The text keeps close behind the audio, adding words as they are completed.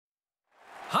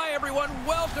Hi, everyone.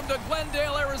 Welcome to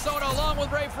Glendale, Arizona. Along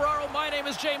with Ray Ferraro, my name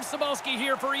is James Cebulski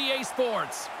here for EA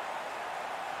Sports.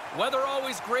 Weather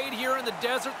always great here in the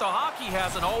desert. The hockey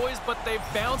hasn't always, but they've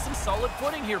found some solid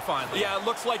footing here finally. Yeah, it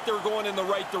looks like they're going in the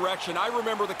right direction. I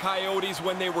remember the Coyotes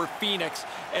when they were Phoenix,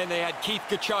 and they had Keith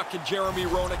Tkachuk and Jeremy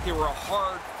Roenick. They were a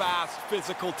hard, fast,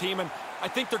 physical team, and I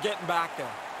think they're getting back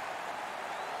there.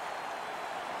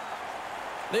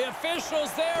 The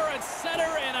officials there at center,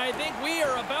 and I think we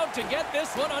are about to get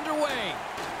this one underway.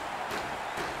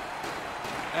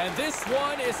 And this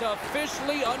one is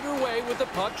officially underway with the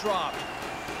puck dropped.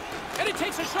 And he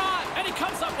takes a shot, and he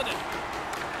comes up with it.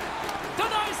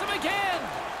 Denies him again.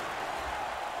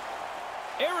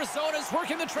 Arizona's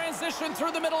working the transition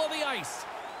through the middle of the ice.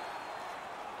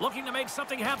 Looking to make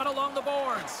something happen along the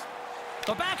boards.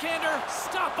 The backhander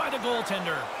stopped by the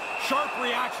goaltender. Sharp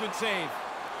reaction save.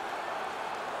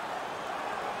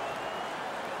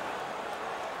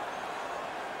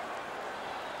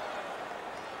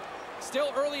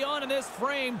 Still early on in this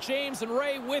frame, James and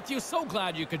Ray with you. So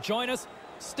glad you could join us.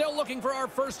 Still looking for our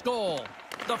first goal.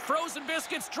 The frozen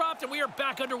biscuits dropped, and we are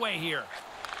back underway here.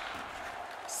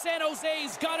 San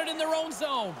Jose's got it in their own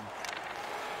zone.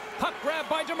 Puck grab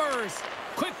by Demers.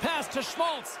 Quick pass to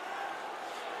Schmaltz.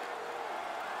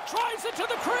 Drives it to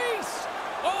the crease.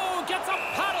 Oh, gets a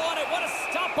paddle on it. What a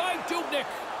stop by Dubnyk.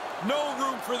 No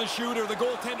room for the shooter. The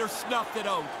goaltender snuffed it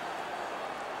out.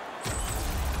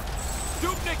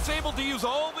 Dubnyk's able to use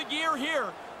all the gear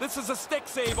here. This is a stick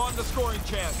save on the scoring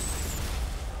chance.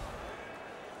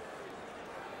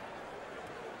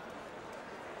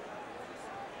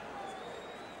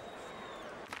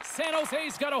 San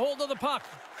Jose's got a hold of the puck.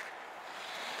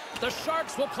 The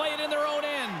Sharks will play it in their own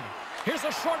end. Here's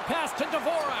a short pass to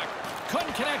Dvorak.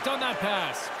 Couldn't connect on that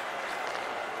pass.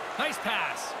 Nice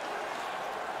pass.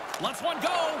 Lets one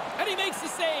go, and he makes the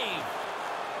save.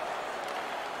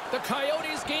 The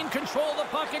Coyotes gain control of the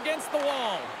puck against the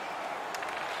wall.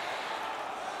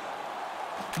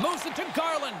 Moves it to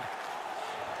Garland.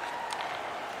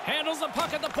 Handles the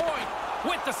puck at the point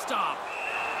with the stop.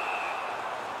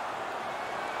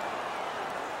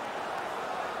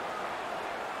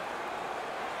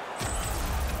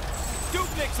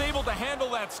 Dubnyk's able to handle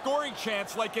that scoring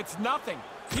chance like it's nothing.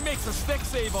 He makes a stick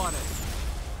save on it.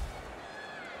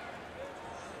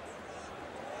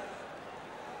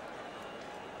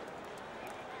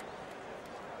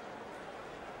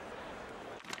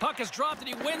 Puck is dropped, and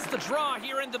he wins the draw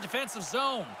here in the defensive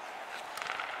zone.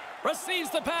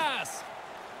 Receives the pass.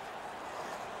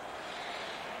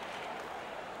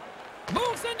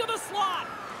 Moves into the slot.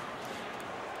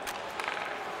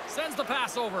 Sends the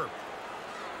pass over.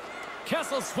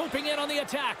 Kessel swooping in on the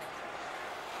attack.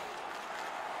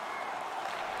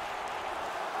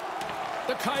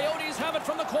 The Coyotes have it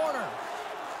from the corner.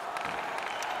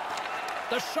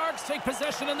 The Sharks take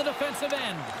possession in the defensive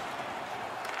end.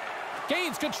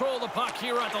 Gains control of the puck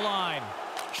here at the line.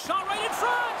 Shot right in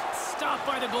front. Stopped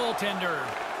by the goaltender.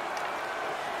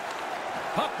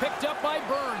 Puck picked up by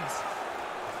Burns.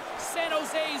 San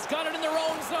Jose's got it in their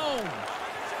own zone.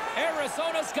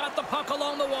 Arizona's got the puck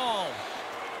along the wall.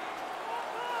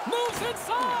 Moves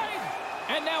inside.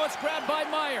 And now it's grabbed by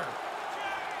Meyer.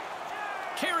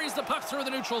 Carries the puck through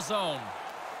the neutral zone.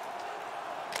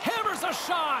 Hammers a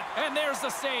shot. And there's the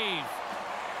save.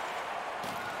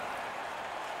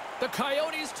 The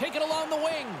Coyotes take it along the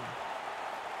wing.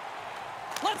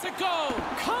 Lets it go.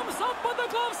 Comes up with the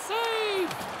glove save.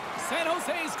 San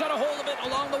Jose's got a hold of it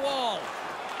along the wall.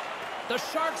 The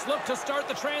Sharks look to start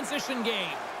the transition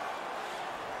game.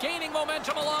 Gaining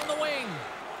momentum along the wing.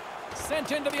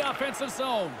 Sent into the offensive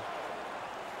zone.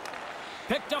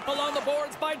 Picked up along the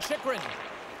boards by Chychrun.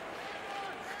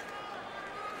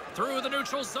 Through the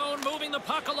neutral zone, moving the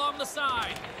puck along the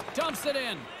side. Dumps it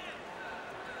in.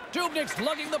 Dubnyk's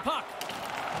lugging the puck.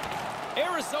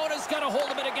 Arizona's got a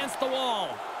hold of it against the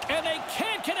wall. And they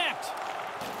can't connect.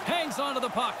 Hangs onto the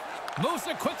puck. Moves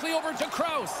it quickly over to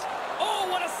Kraus. Oh,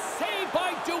 what a save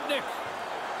by Dubnyk.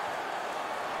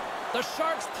 The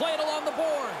Sharks play it along the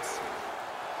boards.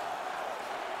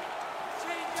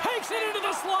 Takes it into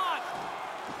the slot.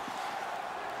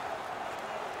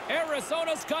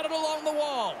 Arizona's got it along the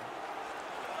wall.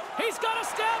 He's got a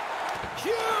step.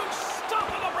 Huge stop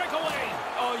on the breakaway.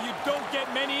 Oh, you don't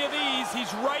get many of these.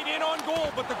 He's right in on goal,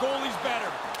 but the goalie's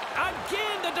better.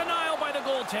 Again, the denial by the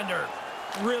goaltender.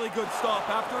 Really good stop.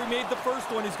 After he made the first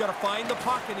one, he's got to find the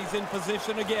puck, and he's in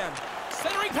position again.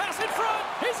 Centering pass in front.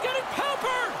 He's getting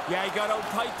pampered. Yeah, he got out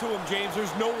tight to him, James.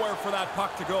 There's nowhere for that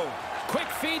puck to go. Quick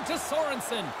feed to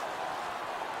Sorensen.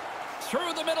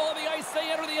 Through the middle of the ice,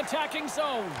 they enter the attacking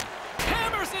zone.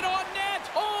 Hammers it on net.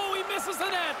 Oh, he misses the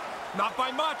net. Not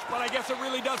by much, but I guess it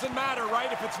really doesn't matter,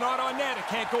 right? If it's not on net, it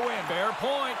can't go in. Fair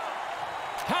point.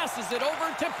 Passes it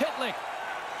over to Pitlick.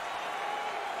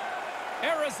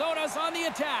 Arizona's on the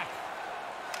attack.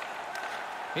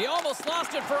 He almost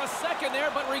lost it for a second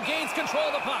there, but regains control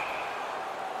of the puck.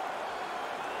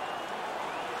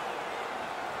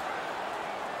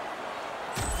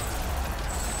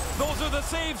 Those are the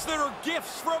saves that are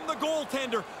gifts from the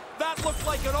goaltender. That looked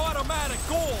like an automatic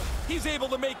goal. He's able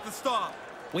to make the stop.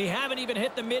 We haven't even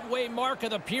hit the midway mark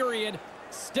of the period.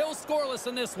 Still scoreless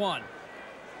in this one.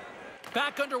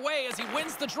 Back underway as he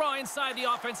wins the draw inside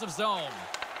the offensive zone.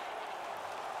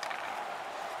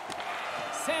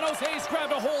 San Jose's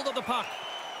grabbed a hold of the puck.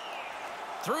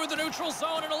 Through the neutral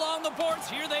zone and along the boards,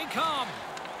 here they come.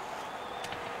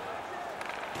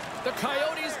 The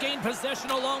Coyotes gain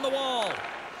possession along the wall.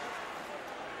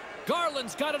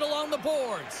 Garland's got it along the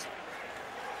boards.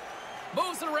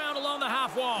 Moves it around along the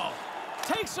half wall.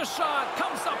 Takes a shot,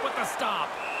 comes up with the stop.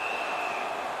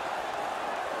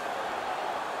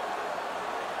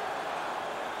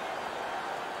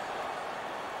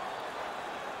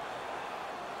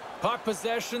 Puck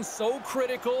possession so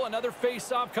critical. Another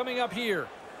face-off coming up here.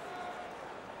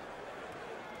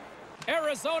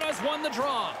 Arizona's won the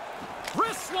draw.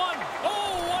 Wrist one.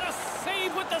 Oh, what a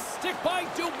save with the stick by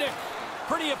Dubnyk.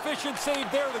 Pretty efficient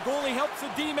save there. The goalie helps the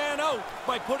D-man out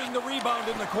by putting the rebound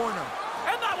in the corner.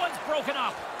 And that one's broken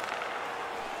up.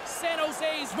 San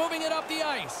Jose's moving it up the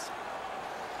ice.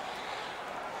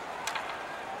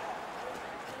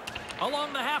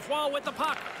 Along the half wall with the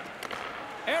puck.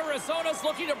 Arizona's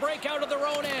looking to break out of their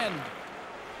own end.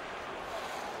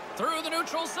 Through the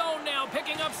neutral zone now,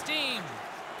 picking up steam.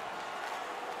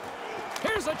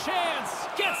 Here's a chance.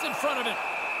 Gets in front of it.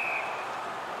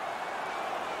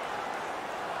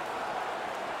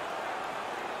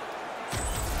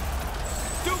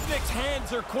 Dubnyk's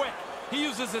hands are quick. He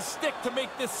uses his stick to make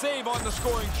this save on the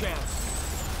scoring chance.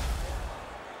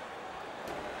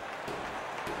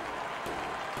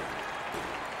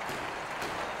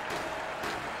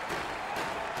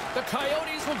 The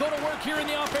Coyotes will go to work here in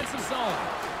the offensive zone.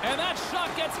 And that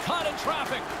shot gets caught in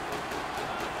traffic.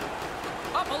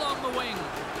 Up along the wing.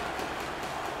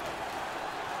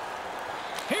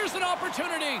 Here's an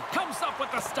opportunity. Comes up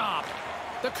with the stop.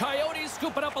 The Coyotes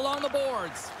scoop it up along the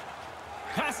boards.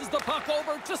 Passes the puck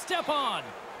over to Stepan.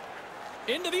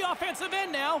 Into the offensive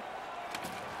end now.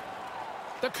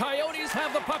 The Coyotes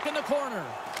have the puck in the corner.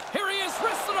 Here he is,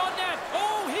 wristed on net.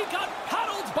 Oh, he got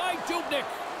paddled by Dubnyk.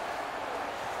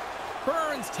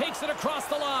 Burns takes it across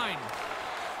the line.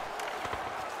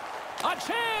 A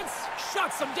chance!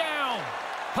 Shuts him down.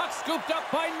 Puck scooped up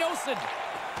by Nosen.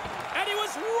 And he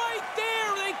was right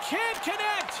there. They can't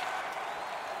connect.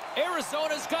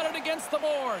 Arizona's got it against the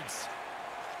boards.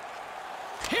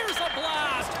 Here's a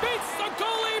blast. Beats the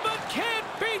goalie, but can't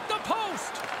beat the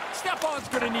post. Stepan's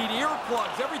going to need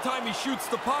earplugs every time he shoots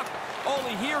the puck. All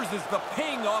he hears is the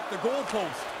ping off the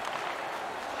goalpost.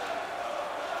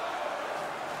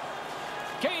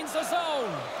 Gains the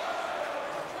zone.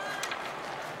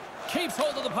 Keeps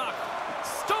hold of the puck.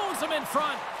 Stones him in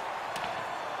front.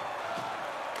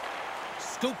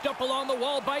 Scooped up along the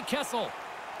wall by Kessel.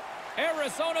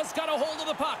 Arizona's got a hold of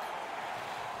the puck.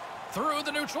 Through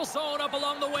the neutral zone up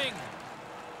along the wing.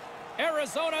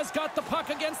 Arizona's got the puck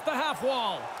against the half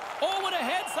wall. Oh, and a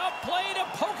heads-up play to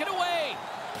poke it away.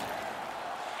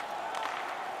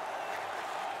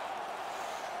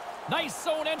 Nice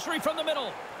zone entry from the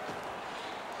middle.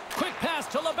 Quick pass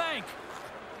to LeBanc.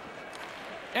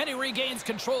 And he regains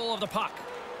control of the puck.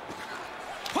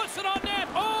 Puts it on net.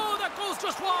 Oh, that goes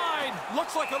just wide.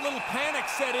 Looks like a little panic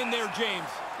set in there, James.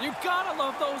 You gotta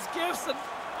love those gifts. And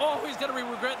oh, he's gonna be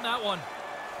regretting that one.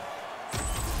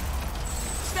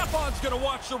 Stepan's gonna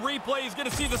watch the replay. He's gonna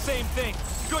see the same thing.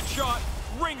 Good shot.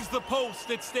 Rings the post.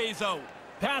 It stays out.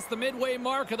 Past the midway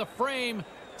mark of the frame.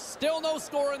 Still no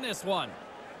score in this one.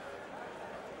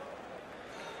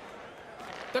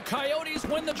 The Coyotes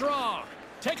win the draw.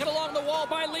 Taken along the wall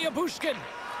by Bushkin.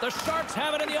 The Sharks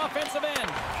have it in the offensive end.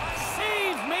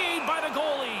 Save made by the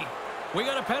goalie. We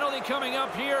got a penalty coming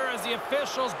up here as the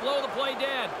officials blow the play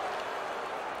dead.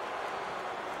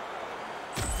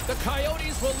 The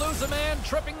Coyotes will lose a man,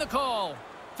 tripping the call.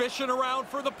 Fishing around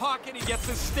for the puck, and he gets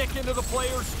his stick into the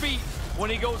player's feet. When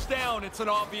he goes down, it's an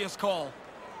obvious call.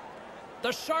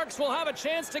 The Sharks will have a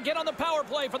chance to get on the power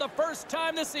play for the first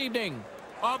time this evening.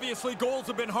 Obviously, goals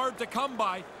have been hard to come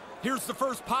by. Here's the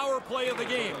first power play of the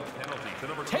game.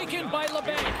 Taken by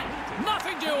LeBanc.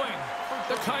 Nothing doing.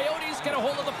 The Coyotes get a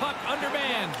hold of the puck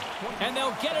undermanned, and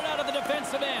they'll get it out of the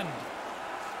defensive end.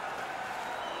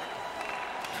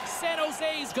 San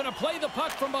Jose's going to play the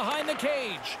puck from behind the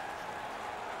cage.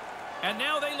 And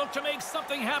now they look to make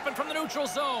something happen from the neutral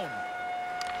zone.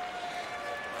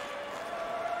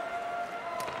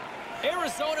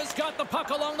 Arizona's got the puck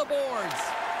along the boards.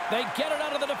 They get it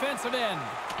out of the defensive end.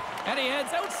 And he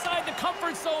heads outside the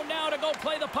comfort zone now to go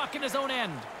play the puck in his own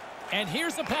end. And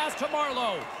here's the pass to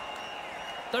Marleau.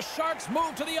 The Sharks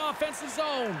move to the offensive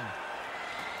zone.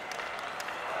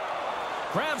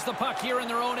 Grabs the puck here in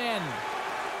their own end.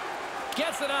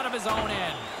 Gets it out of his own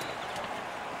end.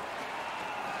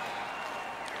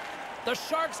 The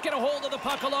Sharks get a hold of the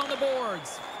puck along the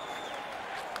boards.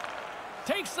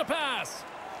 Takes the pass.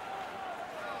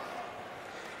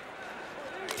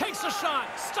 Takes a shot.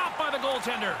 Stopped by the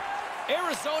goaltender.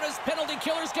 Arizona's penalty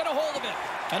killers get a hold of it.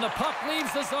 And the puck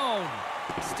leaves the zone.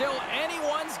 Still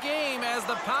anyone's game as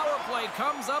the power play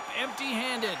comes up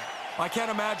empty-handed. I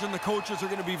can't imagine the coaches are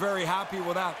going to be very happy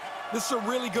with that. This is a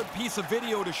really good piece of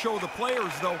video to show the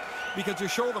players, though, because you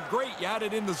show them, great, you had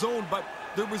it in the zone, but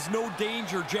there was no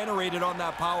danger generated on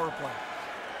that power play.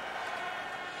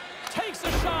 Takes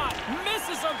a shot.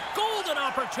 Misses a golden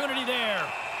opportunity there.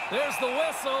 There's the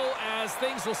whistle as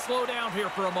things will slow down here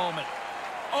for a moment.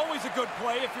 Always a good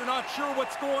play. If you're not sure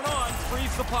what's going on,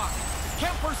 freeze the puck.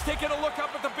 Kemper's taking a look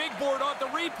up at the big board on the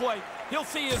replay. He'll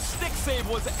see his stick save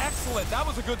was excellent. That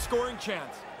was a good scoring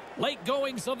chance. Late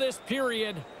goings of this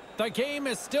period. The game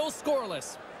is still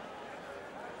scoreless.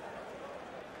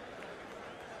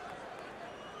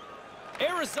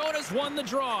 Arizona's won the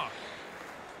draw.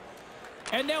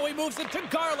 And now he moves it to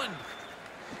Garland.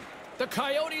 The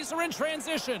Coyotes are in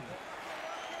transition.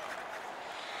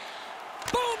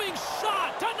 Booming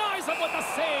shot. Denies him with the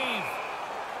save.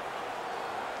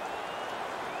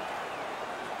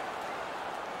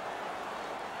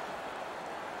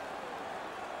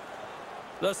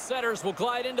 The setters will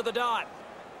glide into the dot.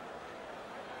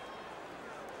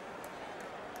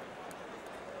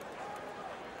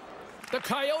 The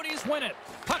Coyotes win it.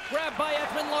 Puck grabbed by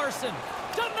Ekman Larson.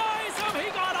 Denies him. He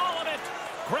got all of it.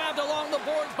 Grabbed along the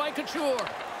boards by Couture.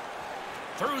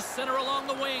 Through center along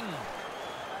the wing.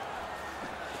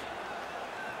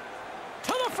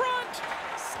 To the front.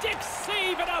 Stick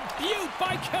save and a beaut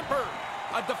by Kemper.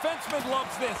 A defenseman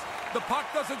loves this. The puck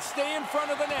doesn't stay in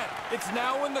front of the net. It's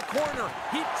now in the corner.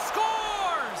 He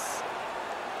scores!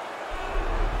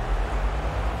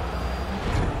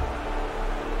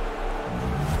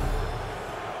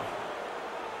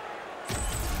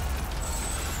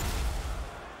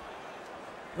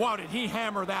 Wow, did he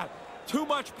hammer that? Too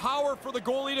much power for the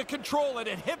goalie to control it.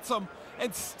 It hits him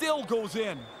and still goes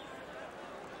in.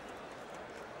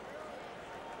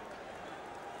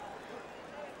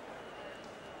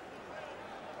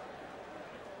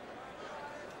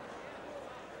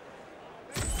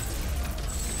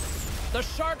 The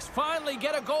Sharks finally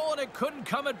get a goal, and it couldn't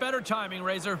come at better timing,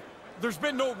 Razor. There's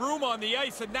been no room on the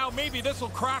ice, and now maybe this will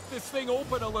crack this thing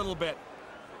open a little bit.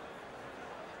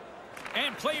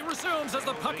 And play resumes as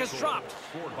the puck is dropped.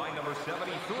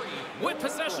 With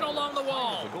possession along the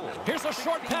wall. Here's a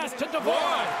short pass to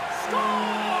Dvorak.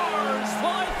 Scores!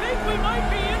 Well, I think we might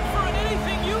be in for an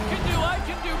anything you can do, I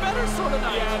can do better sort of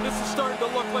night. Yeah, this is starting to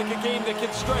look like a game that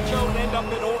can stretch out and end up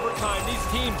in overtime. These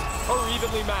teams are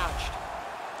evenly matched.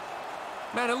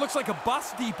 Man, it looks like a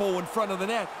bus depot in front of the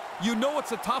net. You know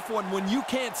it's a tough one when you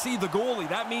can't see the goalie.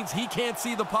 That means he can't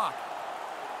see the puck.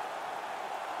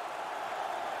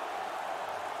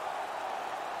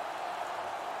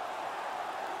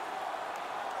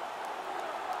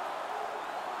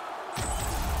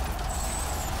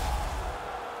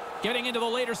 Getting into the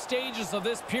later stages of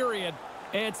this period,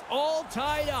 it's all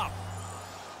tied up.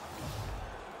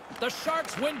 The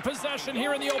Sharks win possession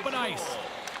here in the open ice.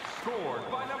 Scored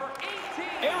by number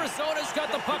 18. Arizona's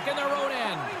got the puck in their own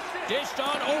end. Dished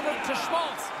on over to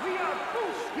Schmaltz.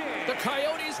 The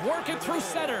Coyotes work it through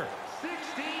center.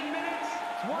 16 minutes,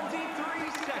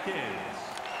 23 seconds.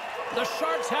 The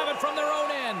Sharks have it from their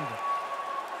own end.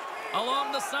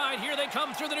 Along the side, here they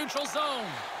come through the neutral zone.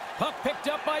 Puck picked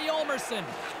up by Yolmerson.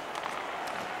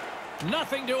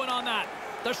 Nothing doing on that.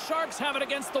 The Sharks have it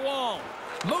against the wall.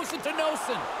 Moves it to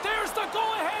Nosen. There's the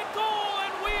go-ahead goal,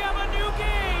 and we have a new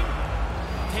game.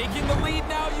 Taking the lead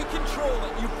now, you control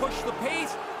it. You push the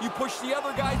pace, you push the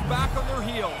other guys back on their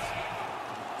heels.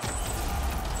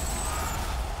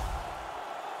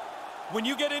 When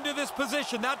you get into this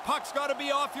position, that puck's got to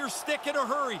be off your stick in a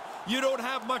hurry. You don't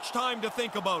have much time to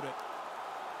think about it.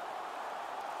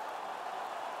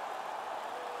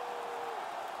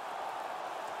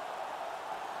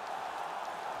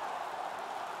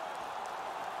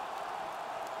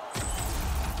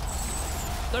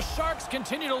 The Sharks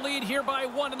continue to lead here by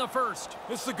 1 in the first.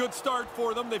 This is a good start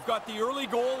for them. They've got the early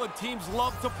goal, and teams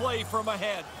love to play from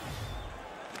ahead.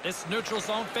 This neutral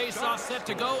zone face-off set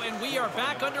to go, and we are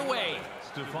back underway.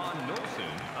 Stefan Nilsson,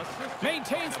 assistant.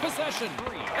 Maintains possession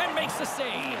and makes the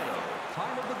save.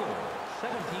 Time of the goal,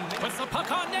 17 minutes. Puts the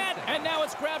puck on net, and now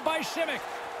it's grabbed by Schimmick.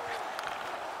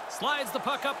 Slides the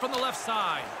puck up from the left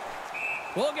side.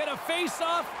 We'll get a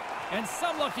face-off, and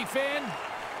some lucky fan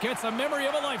gets a memory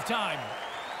of a lifetime.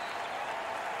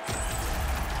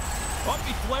 Up,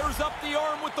 he flares up the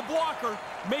arm with the blocker.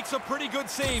 Makes a pretty good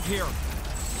save here.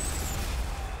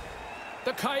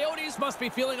 The Coyotes must be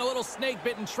feeling a little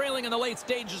snake-bitten, trailing in the late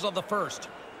stages of the first.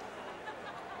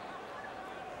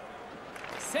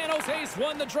 San Jose's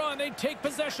won the draw, and they take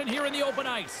possession here in the open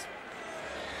ice.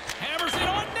 Hammers it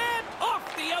on net,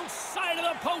 off the outside of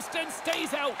the post, and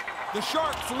stays out. The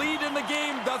Sharks lead in the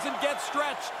game, doesn't get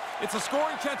stretched. It's a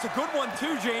scoring chance, a good one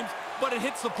too, James, but it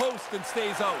hits the post and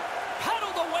stays out.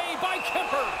 Paddled away by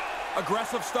Kemper.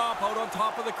 Aggressive stop out on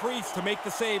top of the crease to make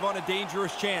the save on a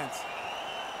dangerous chance.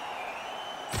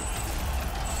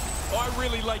 Oh, I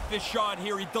really like this shot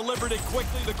here. He delivered it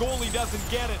quickly. The goalie doesn't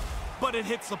get it, but it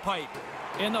hits the pipe.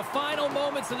 In the final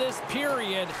moments of this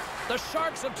period, the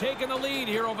Sharks have taken the lead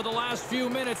here over the last few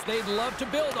minutes. They'd love to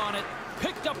build on it.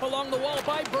 Picked up along the wall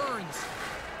by Burns.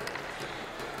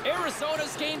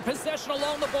 Arizona's gained possession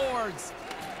along the boards.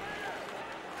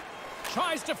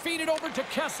 Tries to feed it over to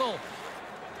Kessel.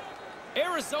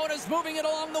 Arizona's moving it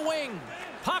along the wing.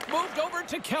 Puck moved over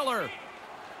to Keller.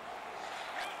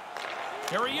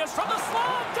 Here he is from the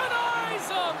slot, denies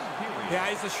him!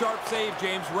 Yeah, it's a sharp save,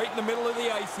 James. Right in the middle of the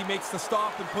ice, he makes the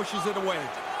stop and pushes it away.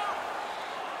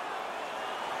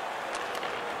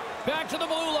 Back to the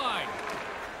blue line.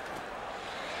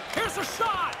 Here's a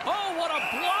shot! Oh, what a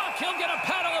block! He'll get a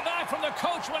pat on the back from the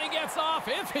coach when he gets off,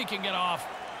 if he can get off.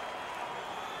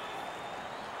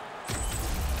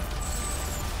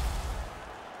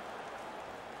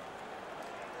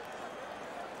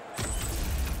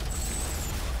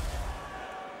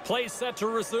 Play set to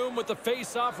resume with the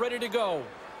face-off ready to go.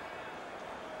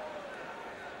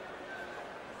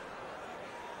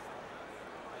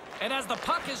 And as the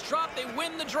puck is dropped, they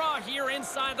win the draw here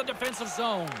inside the defensive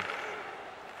zone.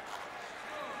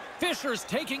 Fisher's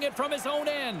taking it from his own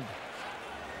end.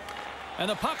 And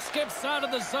the puck skips out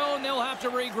of the zone. They'll have to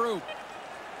regroup.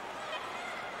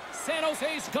 San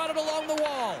Jose's got it along the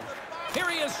wall. Here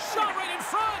he is, shot right in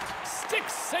front. Stick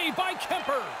save by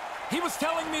Kemper. He was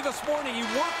telling me this morning he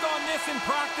worked on this in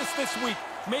practice this week,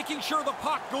 making sure the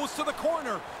puck goes to the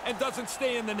corner and doesn't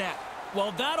stay in the net.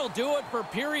 Well, that'll do it for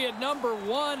period number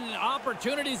one.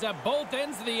 Opportunities at both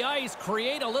ends of the ice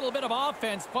create a little bit of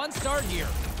offense. Fun start here.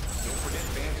 Don't forget,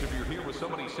 fans, if you're here with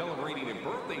somebody celebrating a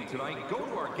birthday tonight, go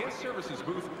to our guest services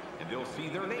booth, and they'll see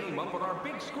their name up on our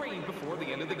big screen before the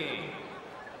end of the game.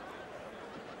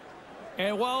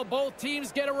 And while both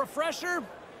teams get a refresher,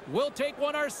 we'll take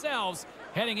one ourselves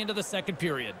heading into the second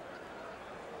period.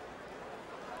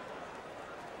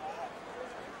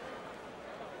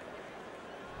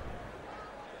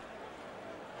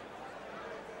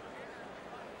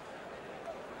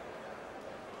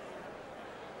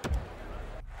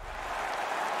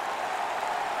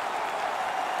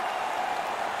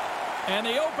 And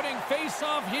the opening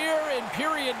face-off here in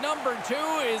period number 2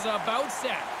 is about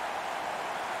set.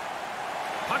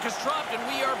 Puck is dropped and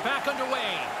we are back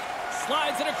underway.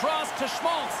 Slides it across to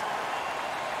Schmaltz.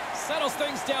 Settles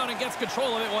things down and gets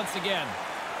control of it once again.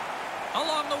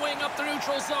 Along the wing up the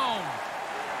neutral zone.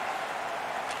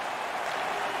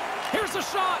 Here's a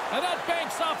shot, and that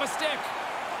banks off a stick.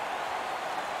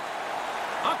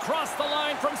 Across the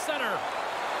line from center.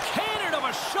 Cannon of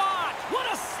a shot.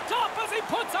 What a stop as he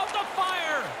puts out the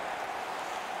fire.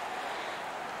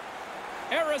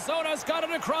 Arizona's got it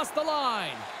across the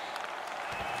line.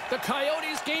 The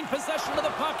Coyotes gain possession of the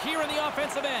puck here in the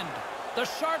offensive end. The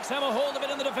Sharks have a hold of it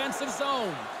in the defensive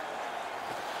zone.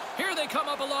 Here they come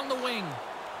up along the wing.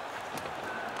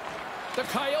 The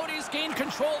Coyotes gain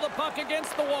control of the puck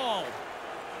against the wall.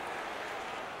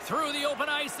 Through the open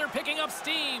ice, they're picking up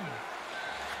steam.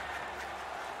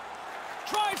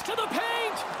 Drives to the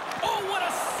paint. Oh, what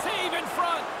a save in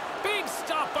front. Big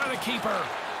stop by the keeper.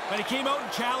 But he came out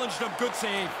and challenged him. Good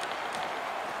save.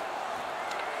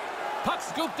 Puck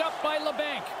scooped up by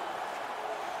LeBanc.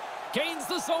 Gains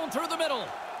the zone through the middle.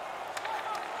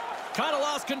 Kind of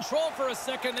lost control for a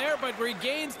second there, but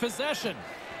regains possession.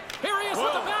 Here he is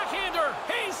with the backhander.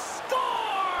 He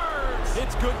scores!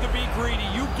 It's good to be greedy.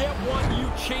 You get one,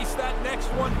 you chase that next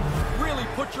one. Really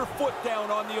put your foot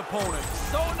down on the opponent.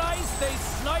 So nice, they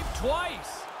sniped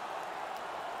twice.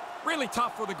 Really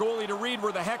tough for the goalie to read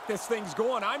where the heck this thing's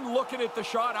going. I'm looking at the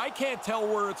shot. I can't tell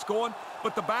where it's going,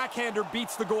 but the backhander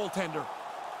beats the goaltender.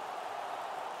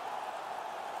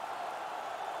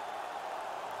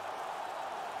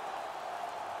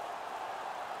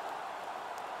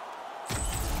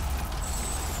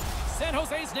 San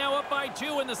Jose's now up by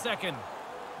 2 in the second.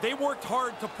 They worked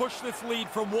hard to push this lead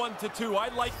from 1 to 2. I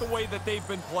like the way that they've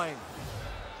been playing.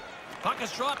 Puck is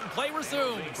dropped and play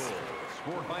resumes.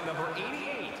 Scored by number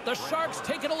 88. The Sharks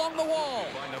take it along the wall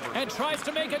and tries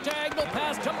to make a diagonal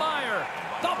pass to Meyer.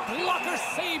 The blocker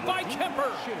saved by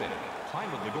Kemper.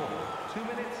 Time of the goal, 2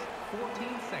 minutes, 14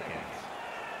 seconds.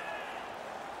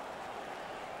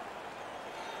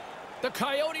 The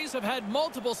Coyotes have had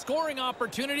multiple scoring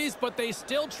opportunities, but they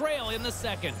still trail in the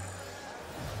second.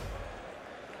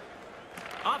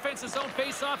 Offensive zone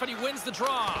face-off, and he wins the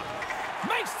draw.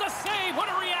 Makes the save. What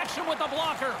a reaction with the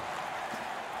blocker.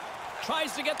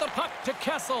 Tries to get the puck to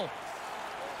Kessel.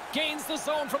 Gains the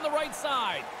zone from the right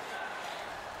side.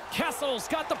 Kessel's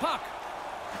got the puck.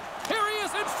 Here he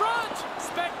is in front.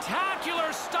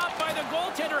 Spectacular stop by the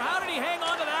goaltender. How did he hang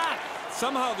on to that?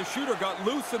 Somehow the shooter got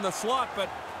loose in the slot, but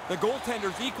the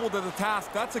goaltender's equal to the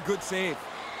task. That's a good save.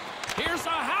 Here's a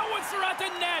howitzer at the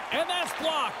net, and that's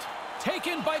blocked.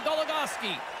 Taken by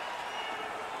Goligoski.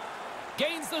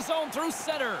 Gains the zone through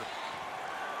center.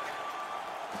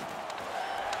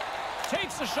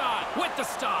 Takes a shot with the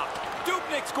stop.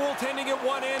 Dubnik's goaltending at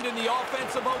one end and the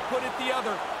offensive output at the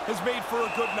other has made for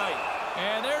a good night.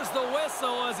 And there's the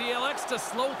whistle as he elects to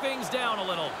slow things down a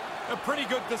little. A pretty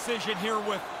good decision here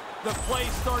with the play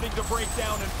starting to break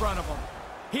down in front of him.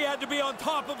 He had to be on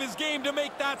top of his game to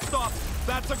make that stop.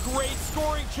 That's a great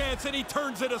scoring chance, and he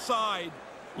turns it aside.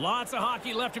 Lots of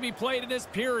hockey left to be played in this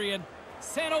period.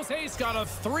 San Jose's got a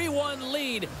 3-1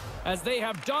 lead as they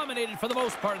have dominated for the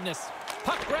most part in this.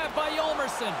 Puck grab by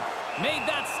Yolmerson. Made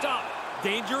that stop.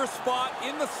 Dangerous spot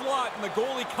in the slot, and the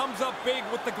goalie comes up big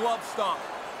with the glove stop.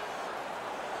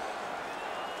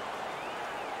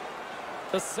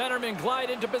 The centermen glide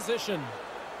into position.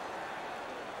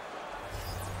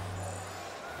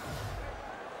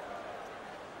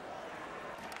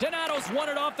 Donato's won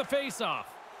it off the faceoff.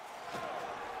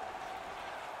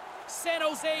 San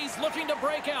Jose's looking to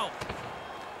break out.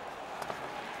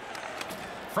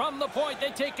 From the point, they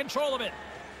take control of it.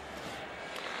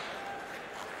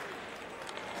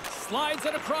 Slides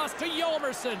it across to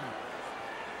Yolmerson.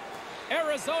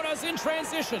 Arizona's in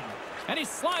transition, and he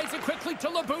slides it quickly to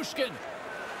Lyubushkin.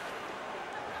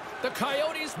 The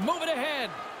Coyotes move it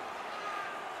ahead.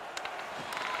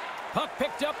 Puck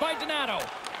picked up by Donato.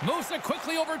 Moves it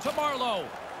quickly over to Marlowe.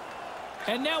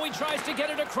 And now he tries to get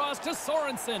it across to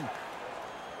Sorensen.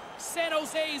 San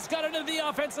Jose's got it into the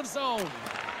offensive zone.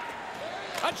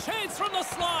 A chance from the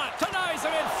slot. Denies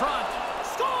him in front.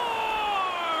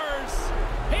 Scores!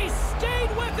 He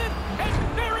stayed with it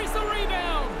and buries the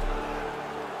rebound.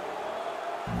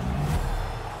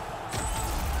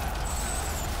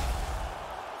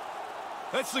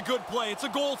 That's a good play. It's a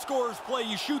goal scorer's play.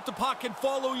 You shoot the puck and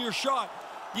follow your shot.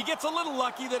 He gets a little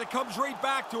lucky that it comes right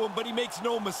back to him, but he makes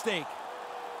no mistake.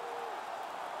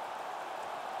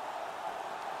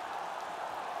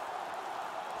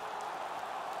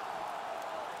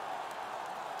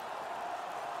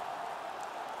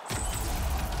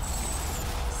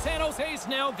 San Jose's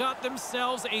now got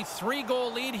themselves a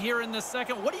 3-goal lead here in the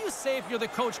second. What do you say if you're the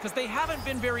coach? Because they haven't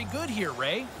been very good here,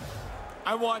 Ray.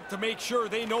 I want to make sure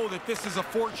they know that this is a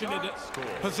fortunate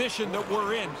position that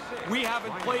we're in. We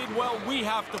haven't played well. We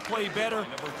have to play better.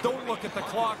 Don't look at the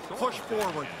clock. Push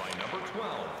forward.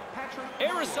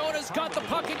 Arizona's got the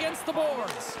puck against the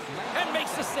boards and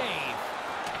makes the save.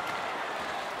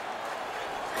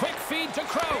 Quick feed to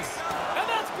Krause, and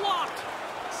that's blocked.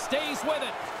 Stays with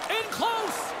it. In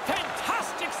close.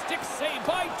 Fantastic stick save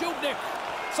by Dubnik.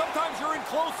 Sometimes you're in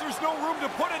close. There's no room to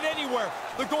put it anywhere.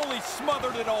 The goalie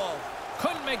smothered it all.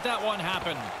 Couldn't make that one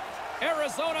happen.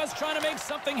 Arizona's trying to make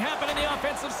something happen in the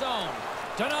offensive zone.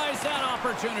 Denies that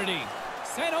opportunity.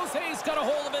 San Jose's got a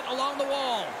hold of it along the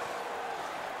wall.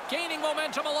 Gaining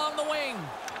momentum along the wing.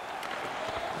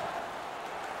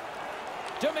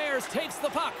 Demers takes the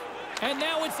puck. And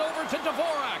now it's over to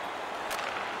Dvorak.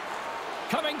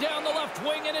 Coming down the left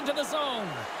wing and into the zone.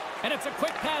 And it's a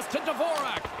quick pass to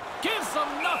Dvorak. Gives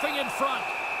them nothing in front.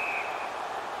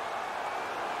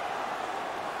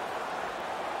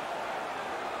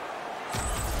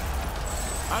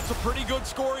 That's a pretty good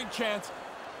scoring chance.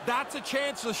 That's a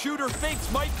chance the shooter thinks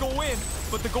might go in,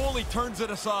 but the goalie turns it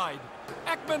aside.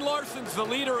 Ekman-Larsson's the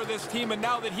leader of this team, and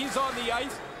now that he's on the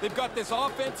ice, they've got this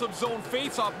offensive zone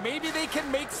face-off. Maybe they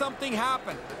can make something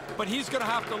happen, but he's going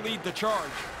to have to lead the charge.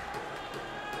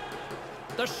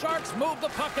 The Sharks move the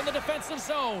puck in the defensive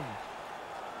zone.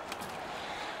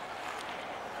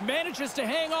 Manages to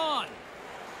hang on.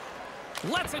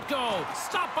 Lets it go.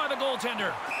 Stopped by the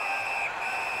goaltender.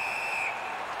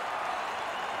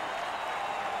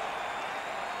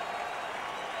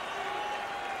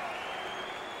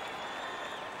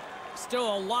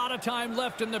 Still a lot of time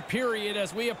left in the period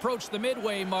as we approach the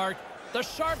midway mark. The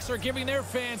Sharks are giving their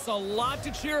fans a lot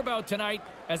to cheer about tonight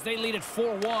as they lead at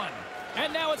 4-1.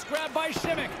 And now it's grabbed by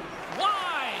Shimmick.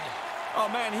 Wide! Oh,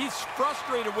 man, he's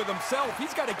frustrated with himself.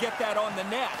 He's got to get that on the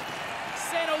net.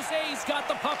 San Jose's got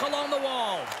the puck along the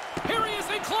wall. Here he is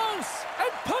in close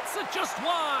and puts it just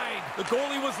wide. The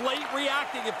goalie was late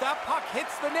reacting. If that puck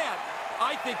hits the net,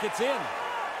 I think it's in.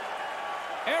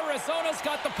 Arizona's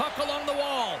got the puck along the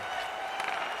wall.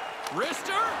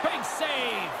 Wrister, big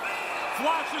save.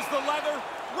 Flashes the leather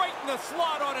right in the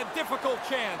slot on a difficult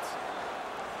chance.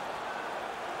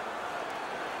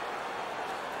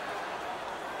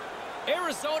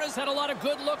 Arizona's had a lot of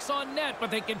good looks on net,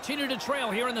 but they continue to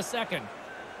trail here in the second.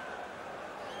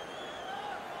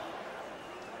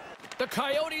 The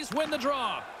Coyotes win the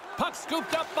draw. Puck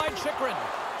scooped up by Chychrun.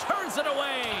 Turns it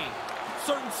away.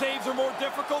 Certain saves are more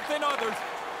difficult than others.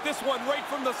 This one right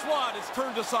from the slot is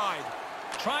turned aside.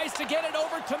 Tries to get it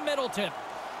over to Middleton.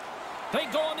 They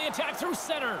go on the attack through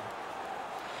center.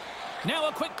 Now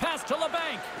a quick pass to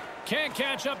LeBanc. Can't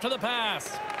catch up to the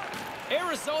pass.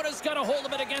 Arizona's got a hold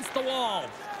of it against the wall.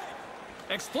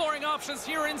 Exploring options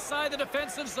here inside the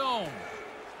defensive zone.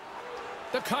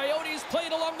 The Coyotes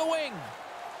played along the wing.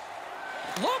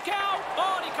 Look out!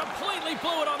 Oh, and he completely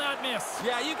blew it on that miss.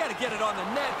 Yeah, you got to get it on the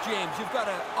net, James. You've got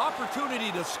an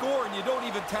opportunity to score, and you don't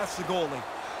even test the goalie.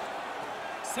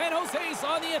 San Jose's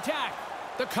on the attack.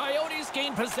 The Coyotes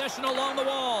gain possession along the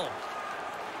wall.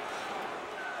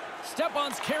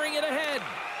 Stepan's carrying it ahead.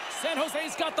 San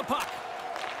Jose's got the puck.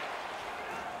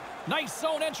 Nice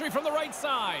zone entry from the right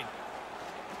side.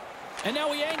 And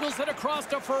now he angles it across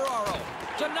to Ferraro.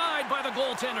 Denied by the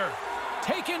goaltender.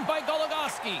 Taken by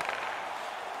Goligoski.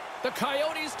 The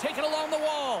Coyotes take it along the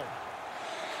wall.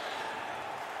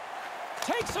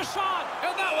 Takes a shot,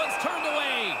 and that one's turned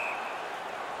away.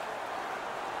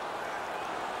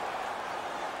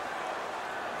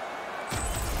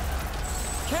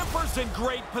 Kemper's in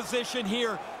great position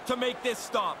here to make this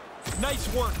stop. Nice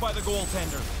work by the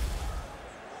goaltender.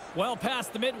 Well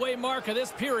past the midway mark of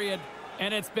this period,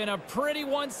 and it's been a pretty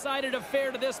one-sided affair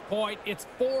to this point. It's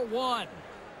 4-1.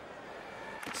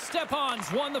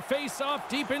 Stepan's won the face-off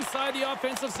deep inside the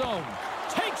offensive zone.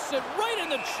 Takes it right in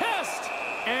the chest,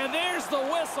 and there's the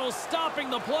whistle stopping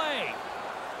the play.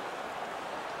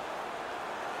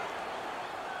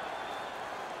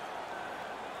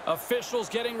 Officials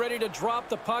getting ready to drop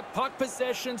the puck. Puck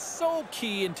possession so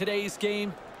key in today's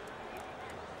game.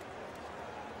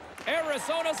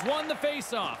 Arizona's won the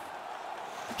faceoff.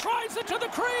 Drives it to the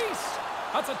crease.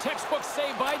 That's a textbook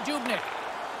save by Dubnyk.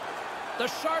 The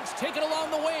Sharks take it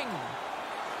along the wing.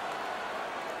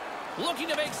 Looking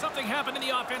to make something happen in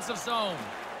the offensive zone.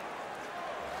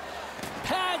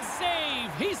 Pad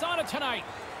save. He's on it tonight.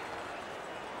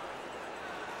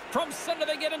 From center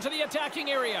they get into the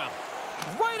attacking area.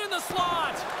 Right in the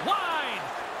slot. Wide.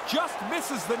 Just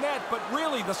misses the net, but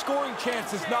really the scoring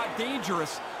chance is not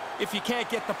dangerous if you can't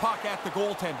get the puck at the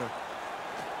goaltender.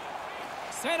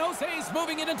 San Jose's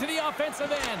moving it into the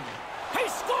offensive end. He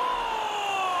scores!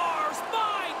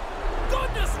 My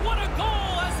goodness, what a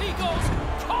goal as he goes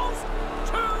coast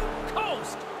to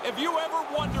coast. If you ever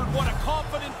wondered what a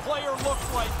confident player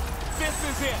looks like, this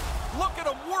is it. Look at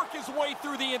him work his way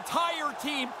through the entire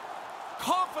team,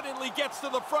 confidently gets to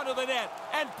the front of the net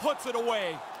and puts it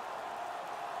away.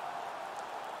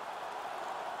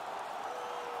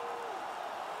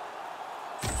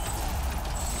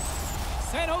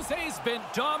 San Jose's been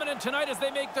dominant tonight as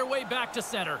they make their way back to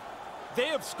center. They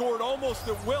have scored almost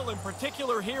at will, in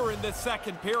particular here in this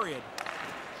second period.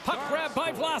 Puck grab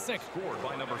by Vlasic.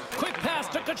 Quick pass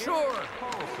to Couture.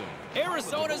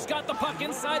 Arizona's got the puck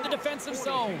inside the defensive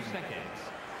zone.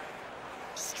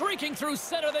 Streaking through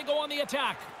center, they go on the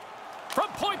attack. From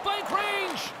point-blank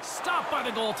range. Stopped by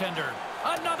the goaltender.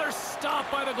 Another stop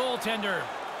by the goaltender.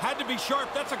 Had to be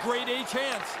sharp. That's a grade A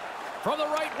chance. From the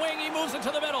right wing, he moves it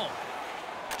to the middle.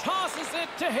 Tosses it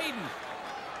to Hayden.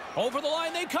 Over the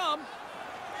line they come.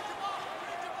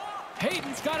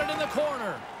 Hayden's got it in the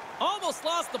corner. Almost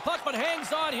lost the puck, but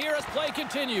hangs on here as play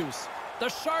continues. The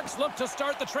Sharks look to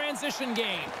start the transition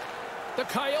game. The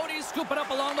Coyotes scoop it up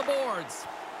along the boards.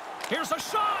 Here's a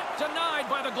shot, denied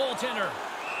by the goaltender.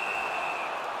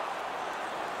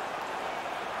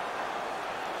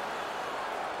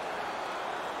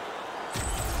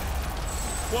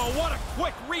 Well, what a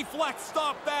quick reflex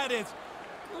stop that is.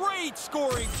 Great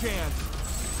scoring chance.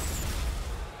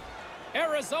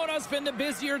 Arizona's been the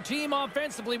busier team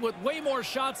offensively with way more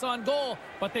shots on goal,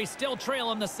 but they still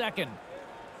trail in the second.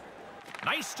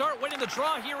 Nice start winning the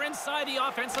draw here inside the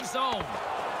offensive zone.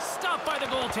 Stopped by the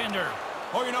goaltender.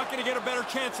 Oh, you're not going to get a better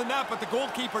chance than that, but the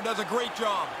goalkeeper does a great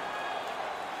job.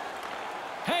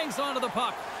 Hangs onto the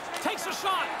puck. Takes a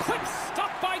shot. Quick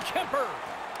stop by Kemper.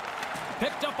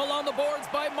 Picked up along the boards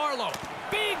by Marlowe.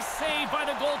 Big save by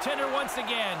the goaltender once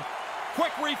again.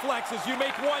 Quick reflexes. You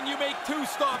make one, you make two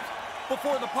stops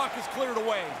before the puck is cleared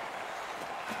away.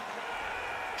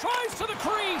 Tries to the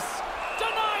crease.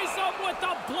 Denies him with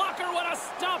the blocker. What a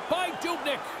stop by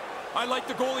Dubnyk. I like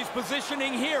the goalie's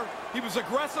positioning here. He was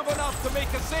aggressive enough to make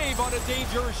a save on a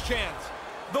dangerous chance.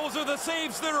 Those are the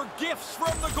saves that are gifts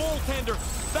from the goaltender.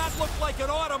 That looked like an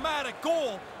automatic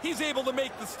goal. He's able to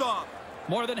make the stop.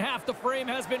 More than half the frame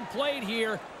has been played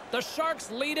here. The Sharks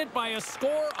lead it by a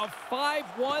score of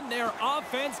 5-1. Their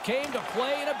offense came to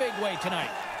play in a big way tonight.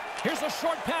 Here's a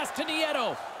short pass to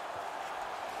Nieto.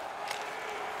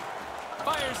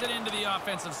 Fires it into the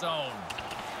offensive zone.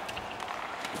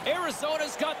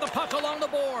 Arizona's got the puck along the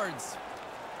boards.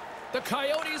 The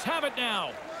Coyotes have it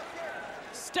now.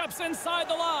 Steps inside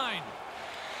the line.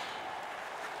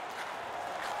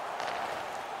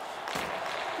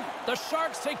 The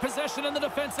Sharks take possession in the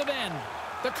defensive end.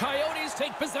 The Coyotes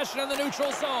take possession in the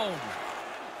neutral zone.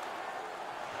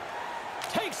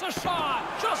 Takes a shot,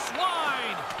 just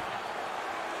wide.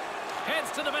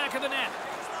 Heads to the back of the net.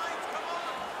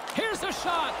 Here's a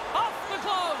shot, off the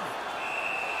glove.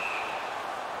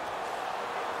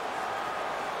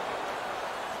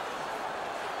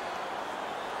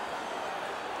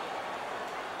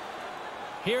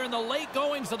 Here in the late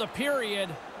goings of the period,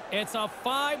 it's a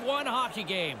 5-1 hockey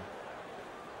game.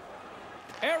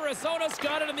 Arizona's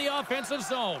got it in the offensive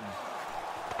zone.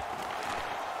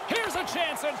 Here's a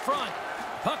chance in front.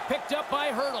 Puck picked up by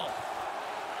Hertl.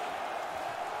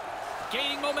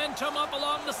 Gaining momentum up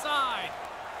along the side.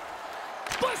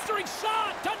 Blistering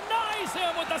shot, denies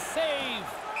him with the save.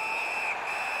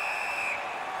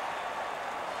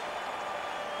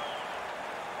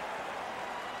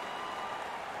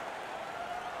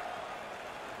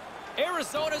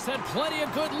 Arizona's had plenty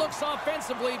of good looks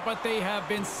offensively, but they have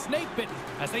been snake-bitten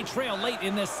as they trail late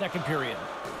in this second period.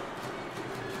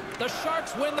 The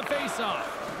Sharks win the faceoff.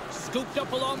 Scooped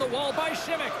up along the wall by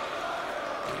Shimmick.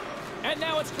 And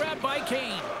now it's grabbed by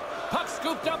Kane. Puck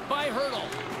scooped up by Hertl.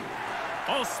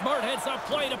 Oh, smart heads-up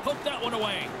play to poke that one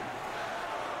away.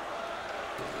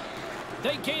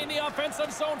 They gain the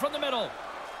offensive zone from the middle.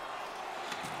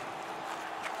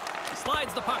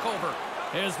 Slides the puck over.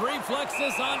 His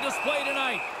reflexes on display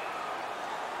tonight.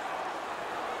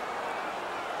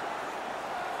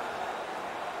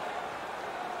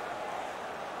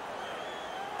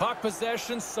 Puck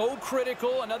possession so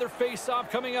critical. Another face-off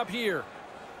coming up here.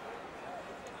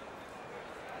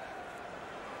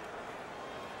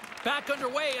 Back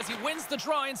underway as he wins the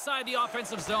draw inside the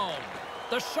offensive zone.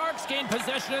 The Sharks gain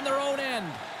possession in their own end.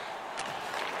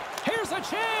 Here's a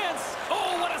chance.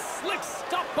 Oh, what a slick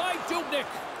stop by Dubnyk.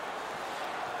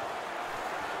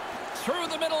 Through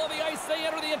the middle of the ice, they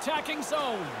enter the attacking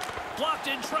zone. Blocked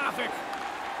in traffic.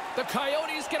 The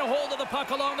Coyotes get a hold of the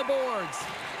puck along the boards.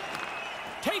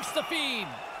 Takes the feed.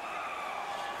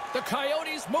 The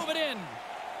Coyotes move it in.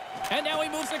 And now he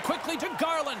moves it quickly to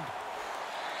Garland.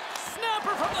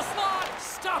 Snapper from the slot.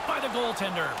 Stopped by the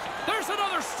goaltender. There's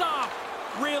another stop.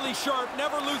 Really sharp.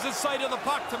 Never loses sight of the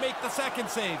puck to make the second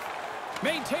save.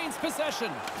 Maintains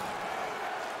possession.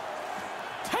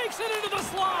 Takes it into the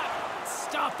slot.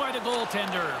 Stopped by the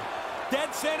goaltender.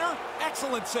 Dead center.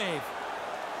 Excellent save.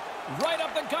 Right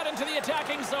up the gut into the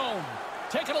attacking zone.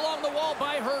 Taken along the wall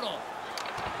by Hertl.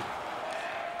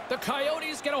 The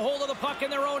Coyotes get a hold of the puck in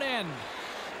their own end.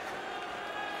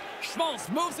 Schmaltz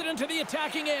moves it into the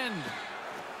attacking end.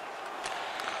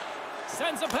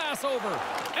 Sends a pass over.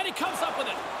 And he comes up with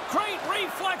it. Great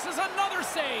reflexes, another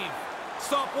save.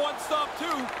 Stop one, stop two.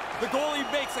 The goalie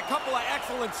makes a couple of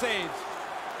excellent saves.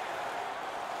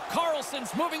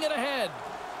 Carlson's moving it ahead.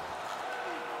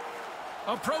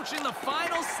 Approaching the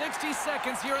final 60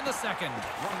 seconds here in the second.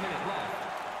 1 minute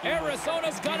left.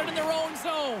 Arizona's got it in their own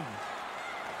zone.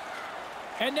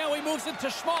 And now he moves it to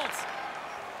Schmaltz.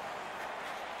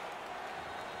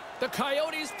 The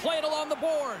Coyotes play it along the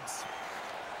boards.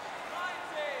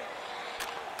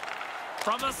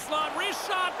 From the slot, wrist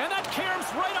shot, and that caroms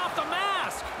right off the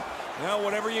mask. Now,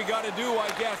 whatever you got to do, I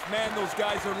guess. Man, those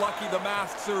guys are lucky the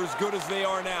masks are as good as they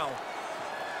are now.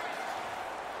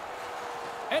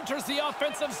 Enters the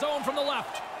offensive zone from the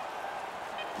left.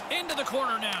 Into the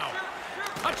corner now.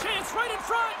 A chance right in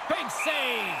front. Big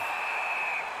save.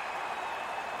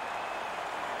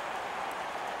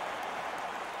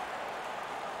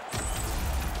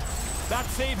 That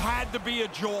save had to be a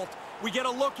jolt. We get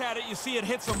a look at it, you see it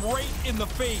hits him right in the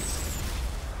face.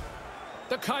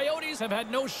 The Coyotes have had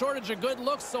no shortage of good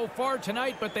looks so far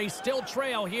tonight, but they still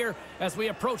trail here as we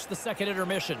approach the second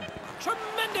intermission.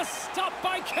 Tremendous stop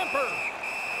by Kemper.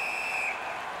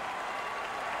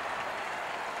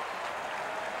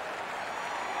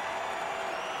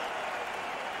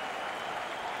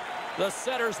 The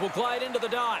setters will glide into the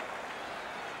dot.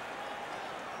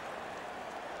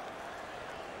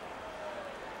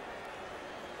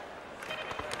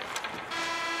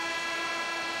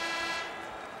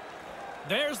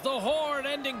 There's the horn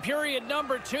ending period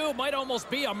number 2. Might almost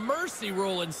be a mercy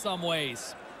rule in some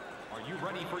ways. Are you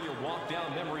ready for your walk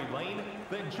down memory lane?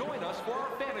 Then join us for our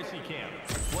fantasy camp.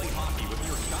 Play hockey with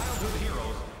your childhood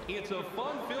heroes. It's a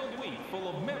fun-filled week full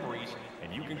of memories,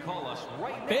 and you can call us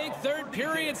right now. Big third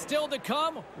period still to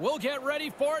come. We'll get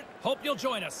ready for it. Hope you'll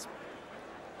join us.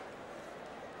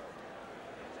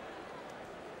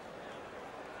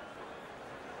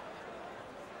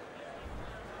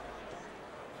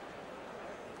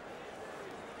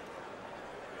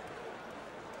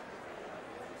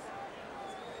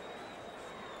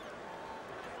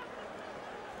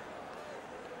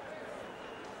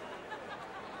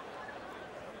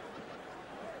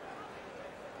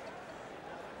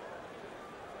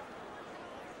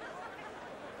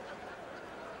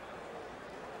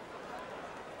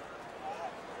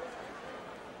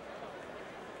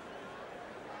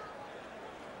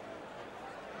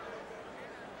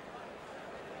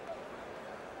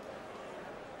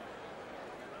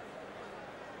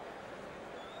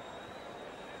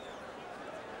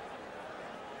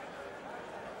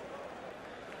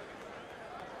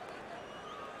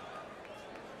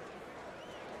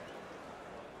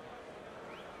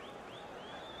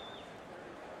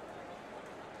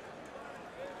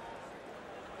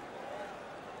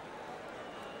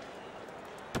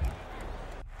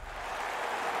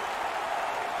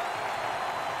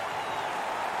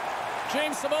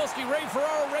 James Cybulski, Ray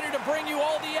Ferraro ready to bring you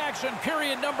all the action.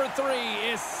 Period number 3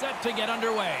 is set to get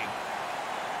underway.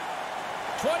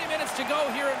 20 minutes to go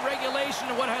here in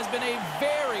regulation in what has been a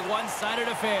very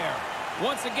one-sided affair.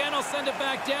 Once again, I'll send it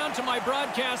back down to my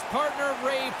broadcast partner,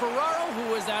 Ray Ferraro,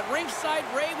 who is at ringside.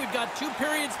 Ray, we've got 2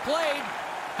 periods played.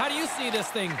 How do you see this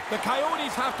thing? The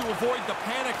Coyotes have to avoid the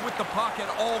panic with the puck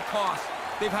at all costs.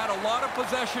 They've had a lot of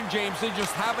possession, James. They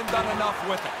just haven't done enough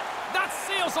with it. That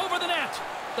sails over the net.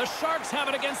 The Sharks have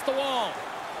it against the wall.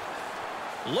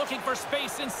 Looking for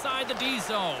space inside the D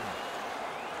zone.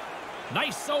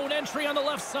 Nice zone entry on the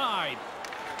left side.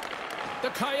 The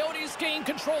Coyotes gain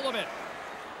control of it.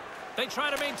 They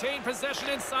try to maintain possession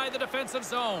inside the defensive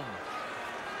zone.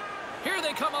 Here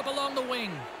they come up along the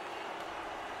wing.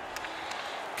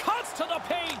 Cuts to the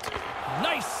paint.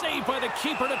 Nice save by the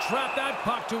keeper to trap that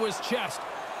puck to his chest.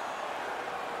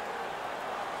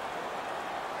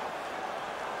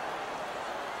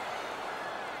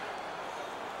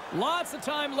 Lots of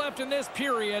time left in this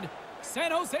period.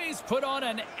 San Jose's put on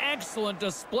an excellent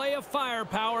display of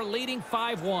firepower, leading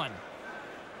 5-1.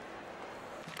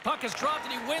 Puck is dropped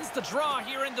and he wins the draw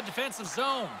here in the defensive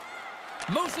zone.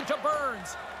 Moves it to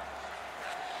Burns.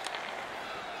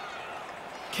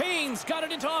 Kane's got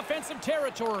it into offensive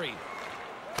territory.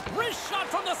 Wrist shot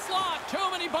from the slot.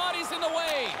 Too many bodies in the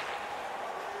way.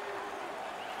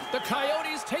 The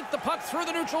Coyotes take the puck through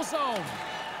the neutral zone.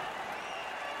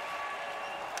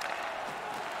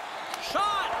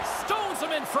 Shot! Stones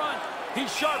him in front.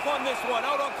 He's sharp on this one.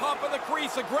 Out on top of the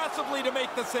crease aggressively to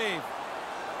make the save.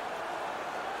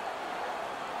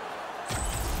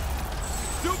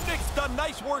 Dubnik's done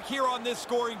nice work here on this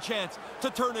scoring chance to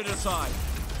turn it aside.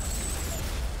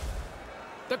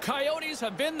 The Coyotes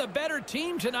have been the better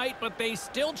team tonight, but they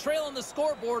still trail on the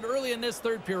scoreboard early in this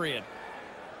third period.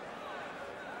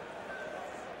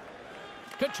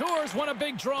 Couture's won a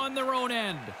big draw in their own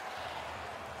end.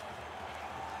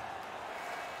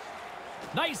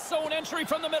 Nice zone entry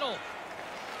from the middle.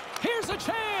 Here's a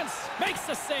chance. Makes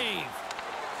the save.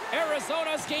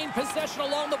 Arizona's gained possession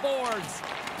along the boards.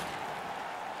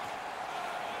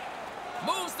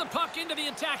 Moves the puck into the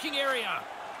attacking area.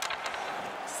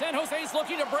 San Jose's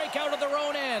looking to break out of their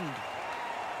own end.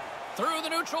 Through the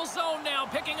neutral zone now,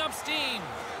 picking up steam.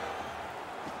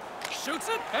 Shoots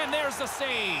it, and there's the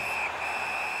save.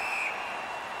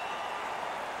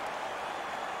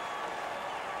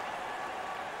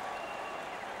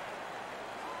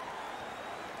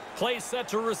 Play set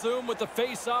to resume with the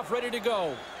face-off ready to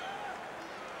go.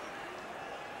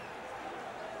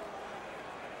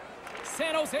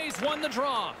 San Jose's won the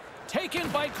draw. Taken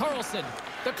by Carlson.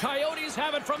 The Coyotes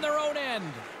have it from their own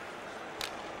end.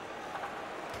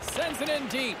 Sends it in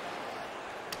deep.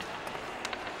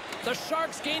 The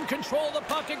Sharks gain control of the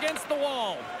puck against the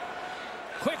wall.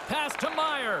 Quick pass to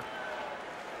Meyer.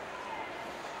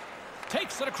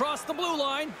 Takes it across the blue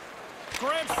line.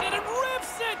 Grabs it and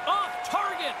rips it off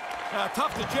target.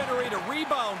 Tough to generate a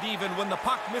rebound even when the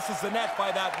puck misses the net by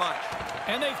that much.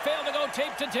 And they fail to go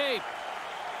tape to tape.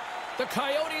 The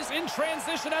Coyotes in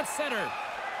transition at center.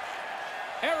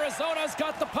 Arizona's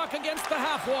got the puck against the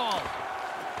half wall.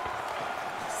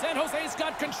 San Jose's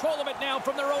got control of it now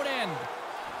from their own end.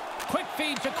 Quick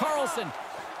feed to Carlson.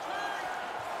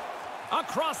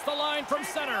 Across the line from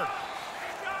center.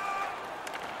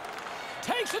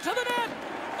 Takes it to the net.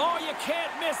 Oh, you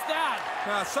can't miss that.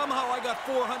 Somehow I got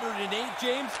 408,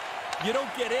 James. You don't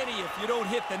get any if you don't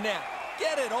hit the net.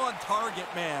 Get it on target,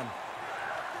 man.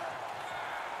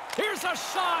 Here's a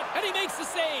shot, and he makes the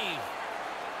save.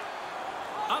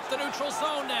 Up the neutral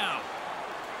zone now.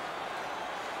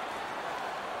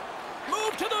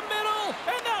 Move to the middle,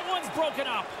 and that one's broken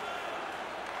up.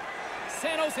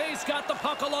 San Jose's got the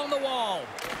puck along the wall.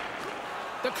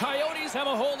 The Coyotes have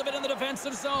a hold of it in the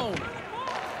defensive zone.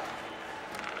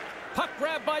 Puck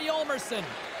grab by Yolmerson.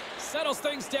 Settles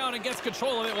things down and gets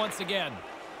control of it once again.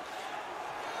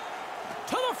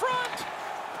 To the front.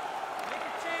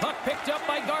 Puck picked up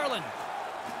by Garland.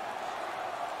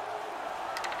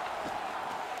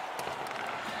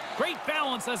 Great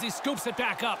balance as he scoops it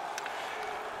back up.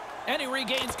 And he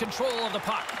regains control of the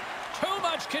puck. Too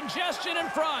much congestion in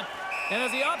front. And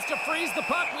as he opts to freeze the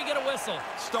puck, we get a whistle.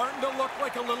 Starting to look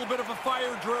like a little bit of a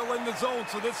fire drill in the zone,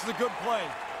 so this is a good play.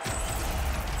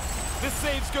 This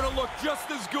save's going to look just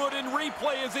as good in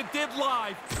replay as it did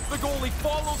live. The goalie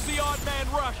follows the odd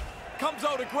man rush, comes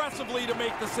out aggressively to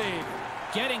make the save.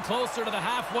 Getting closer to the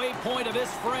halfway point of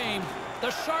this frame, the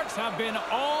Sharks have been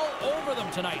all over them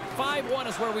tonight. 5-1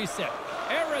 is where we sit.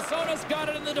 Arizona's got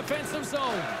it in the defensive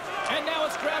zone. And now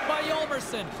it's grabbed by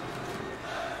Yolmerson.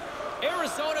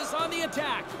 Arizona's on the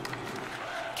attack.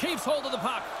 Keeps hold of the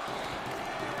puck.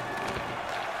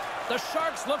 The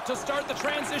Sharks look to start the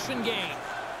transition game.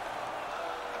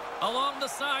 Along the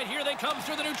side, here they come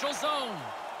through the neutral zone.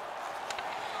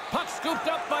 Puck scooped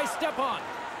up by Stepan.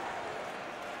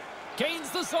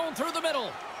 Gains the zone through the middle.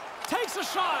 Takes a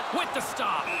shot with the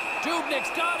stop.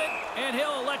 Dubnik's got it, and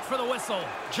he'll elect for the whistle.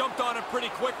 Jumped on it pretty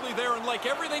quickly there, and like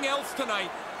everything else tonight,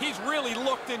 he's really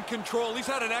looked in control. He's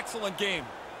had an excellent game.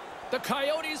 The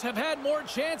Coyotes have had more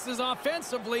chances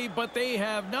offensively, but they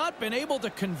have not been able to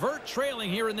convert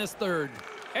trailing here in this third.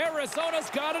 Arizona's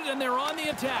got it, and they're on the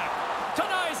attack.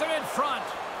 Denies him in front.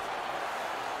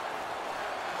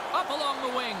 Up along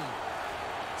the wing.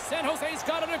 San Jose's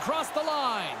got it across the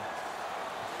line.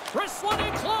 Wrestling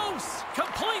in close.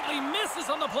 Completely misses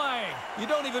on the play. You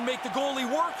don't even make the goalie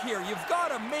work here. You've got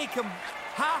to make him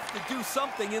have to do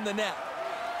something in the net.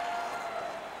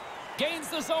 Gains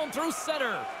the zone through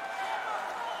center.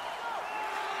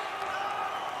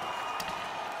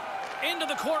 Into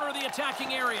the corner of the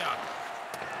attacking area.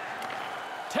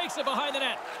 Takes it behind the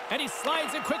net, and he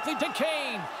slides it quickly to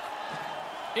Kane.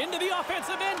 Into the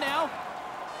offensive end now.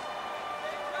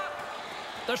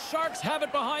 The Sharks have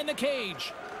it behind the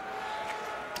cage.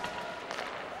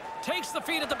 Takes the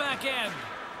feed at the back end.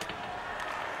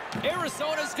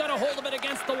 Arizona's got a hold of it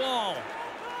against the wall.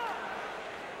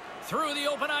 Through the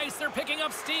open ice, they're picking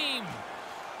up steam.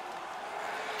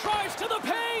 Drives to the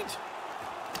paint.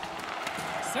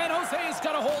 San Jose's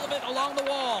got a hold of it along the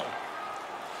wall.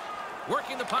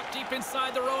 Working the puck deep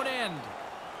inside their own end.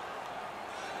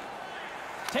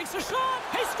 Takes a shot.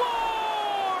 He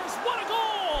scores! What a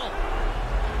goal!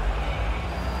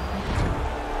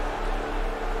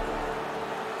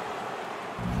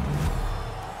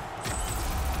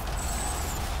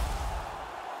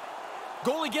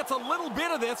 Goalie gets a little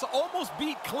bit of this, almost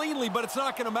beat cleanly, but it's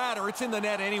not going to matter. It's in the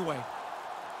net anyway.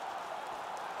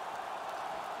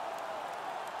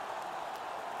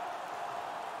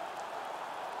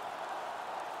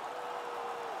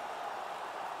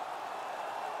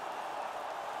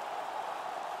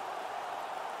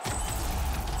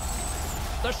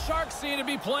 The Sharks seem to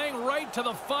be playing right to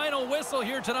the final whistle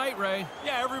here tonight, Ray.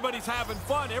 Yeah, everybody's having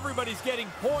fun. Everybody's getting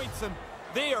points, and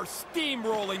they are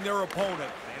steamrolling their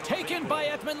opponent. Taken by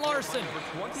Edmund Larson.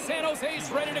 San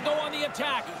Jose's ready to go on the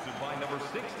attack. By number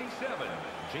 67,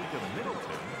 Jacob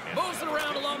Middleton. Moves it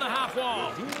around along the half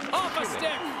wall. Off a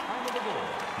stick.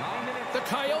 The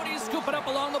Coyotes scoop it up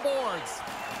along the boards.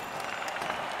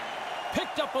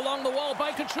 Picked up along the wall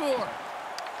by Couture.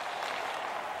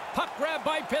 Puck grab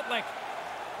by Pitlick.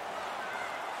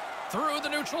 Through the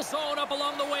neutral zone up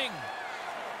along the wing.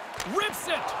 Rips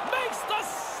it. Makes the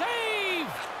save.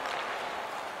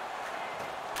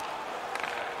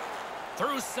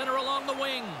 Through center along the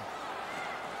wing.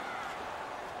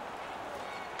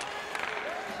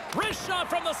 Wrist shot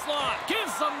from the slot.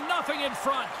 Gives them nothing in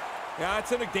front. Yeah,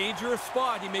 it's in a dangerous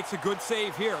spot. He makes a good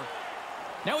save here.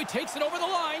 Now he takes it over the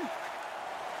line.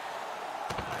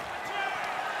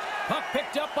 Puck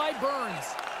picked up by Burns.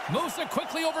 Moves it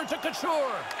quickly over to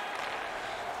Couture.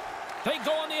 They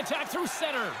go on the attack through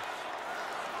center.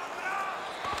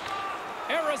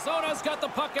 Arizona's got the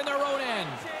puck in their own end.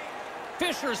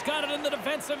 Fisher's got it in the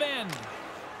defensive end.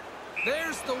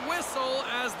 There's the whistle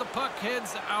as the puck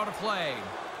heads out of play.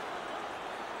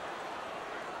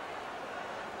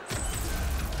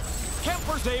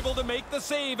 Kemper's able to make the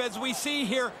save, as we see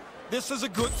here. This is a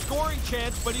good scoring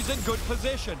chance, but he's in good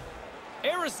position.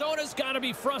 Arizona's got to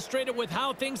be frustrated with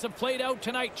how things have played out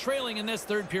tonight, trailing in this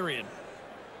third period.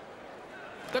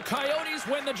 The Coyotes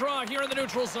win the draw here in the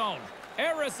neutral zone.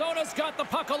 Arizona's got the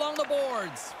puck along the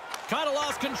boards. Kind of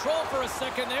lost control for a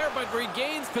second there, but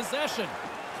regains possession.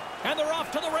 And they're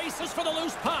off to the races for the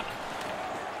loose puck.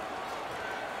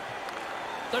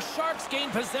 The Sharks gain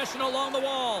possession along the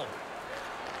wall.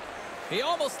 He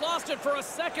almost lost it for a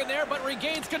second there, but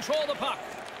regains control of the puck.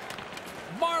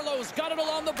 Marlowe's got it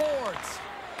along the boards.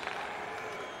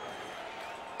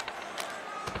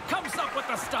 Comes up with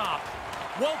the stop.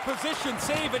 Well-positioned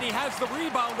save, and he has the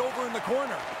rebound over in the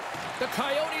corner. The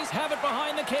Coyotes have it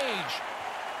behind the cage.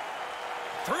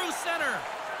 Through center.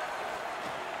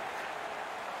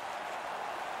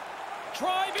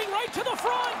 Driving right to the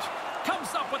front.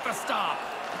 Comes up with the stop.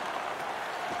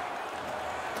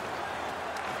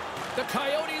 The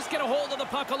Coyotes get a hold of the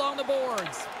puck along the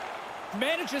boards.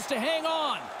 Manages to hang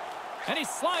on. And he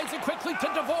slides it quickly to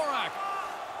Dvorak.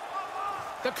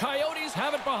 The Coyotes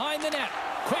have it behind the net.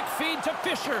 Quick feed to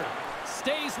Fisher.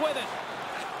 Stays with it.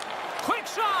 Quick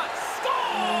shot.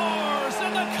 Scores!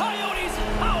 And the Coyotes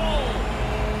howl!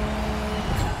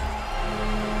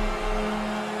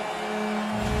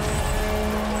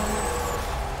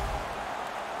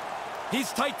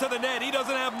 He's tight to the net. He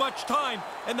doesn't have much time.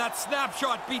 And that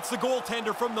snapshot beats the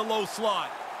goaltender from the low slot.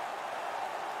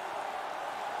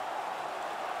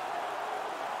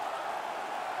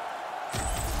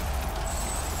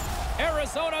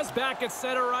 Arizona's back at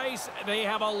center ice. They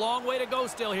have a long way to go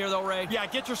still here, though, Ray. Yeah,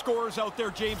 get your scorers out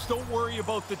there, James. Don't worry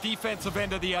about the defensive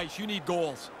end of the ice. You need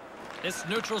goals. This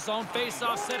neutral zone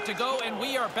face-off set to go, and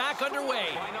we are back underway.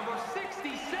 By number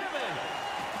 67.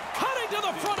 Cutting to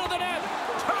the front of the net.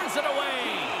 Turns it away.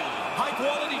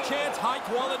 High-quality chance,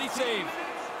 high-quality save.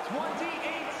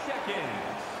 28 seconds.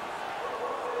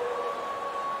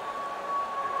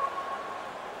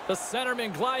 The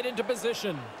centermen glide into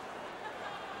position.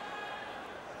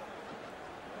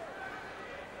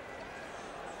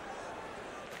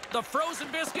 The frozen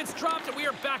biscuits dropped, and we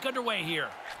are back underway here.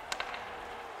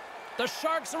 The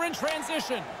Sharks are in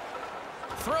transition.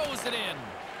 Throws it in.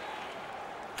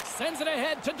 Sends it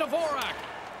ahead to Dvorak.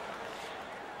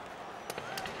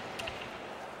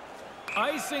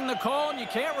 Icing the call, and you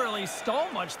can't really stall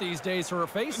much these days for a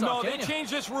faceoff, No, they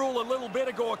changed this rule a little bit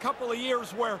ago, a couple of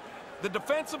years, where the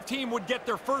defensive team would get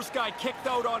their first guy kicked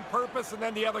out on purpose, and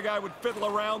then the other guy would fiddle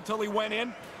around till he went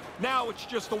in. Now it's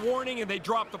just a warning, and they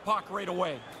drop the puck right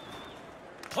away.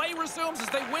 Play resumes as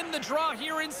they win the draw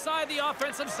here inside the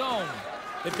offensive zone.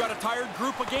 They've got a tired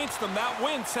group against them. That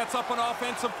win sets up an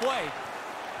offensive play.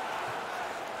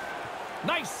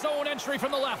 Nice zone entry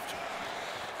from the left.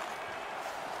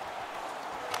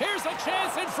 Here's a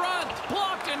chance in front.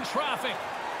 Blocked in traffic.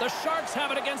 The Sharks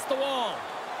have it against the wall.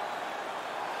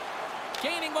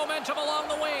 Gaining momentum along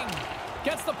the wing.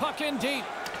 Gets the puck in deep.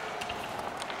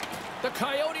 The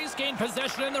Coyotes gain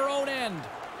possession in their own end.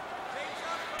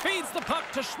 Feeds the puck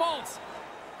to Schmaltz.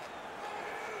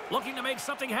 Looking to make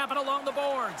something happen along the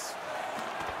boards.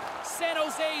 San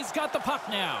Jose's got the puck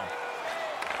now.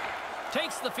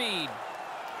 Takes the feed.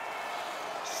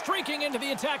 Streaking into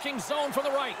the attacking zone from the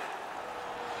right.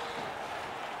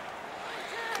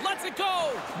 Lets it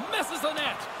go. Misses the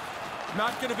net.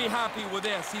 Not going to be happy with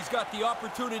this. He's got the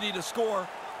opportunity to score.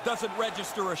 Doesn't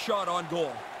register a shot on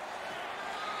goal.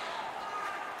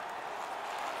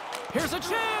 Here's a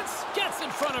chance. Gets in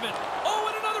front of it.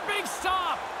 Oh, and another big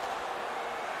stop.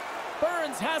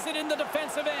 Burns has it in the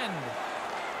defensive end.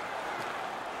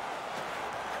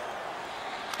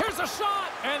 Here's a shot,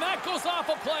 and that goes off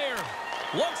a player.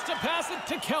 Looks to pass it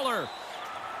to Keller.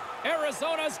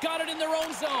 Arizona's got it in their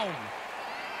own zone.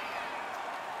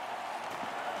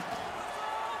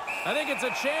 I think it's a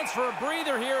chance for a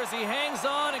breather here as he hangs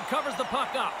on and covers the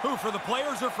puck up. Who, for the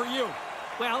players or for you?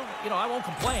 Well, you know, I won't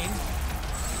complain.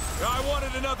 I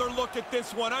wanted another look at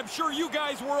this one. I'm sure you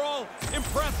guys were all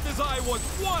impressed as I was.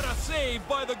 What a save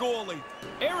by the goalie.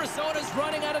 Arizona's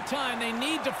running out of time. They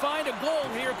need to find a goal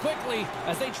here quickly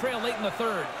as they trail late in the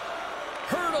third.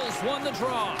 Hurdles won the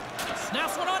draw.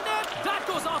 Snaps one on net. That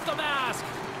goes off the mask.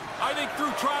 I think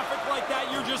through traffic like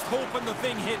that, you're just hoping the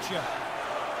thing hits you.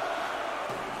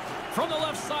 From the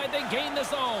left side, they gain the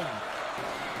zone.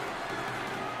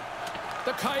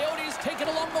 The Coyotes take it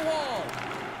along the wall.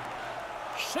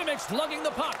 Shimmick's lugging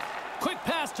the puck. Quick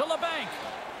pass to LeBanc.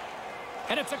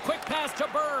 And it's a quick pass to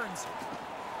Burns.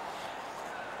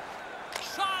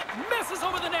 Shot misses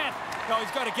over the net. No,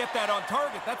 he's got to get that on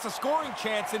target. That's a scoring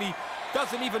chance, and he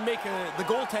doesn't even make the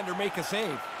goaltender make a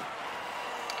save.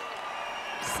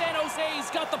 San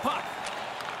Jose's got the puck.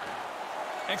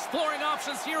 Exploring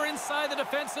options here inside the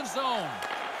defensive zone.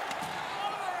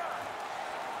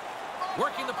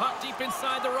 Working the puck deep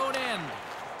inside their own end.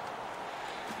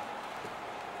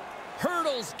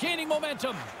 Hurdles, gaining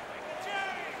momentum.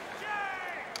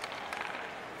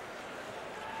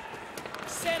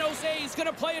 San Jose's going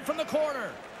to play it from the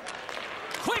corner.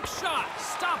 Quick shot,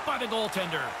 stopped by the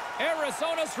goaltender.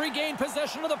 Arizona's regained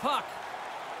possession of the puck.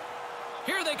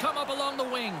 Here they come up along the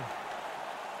wing.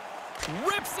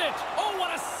 Rips it. Oh,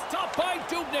 what a stop by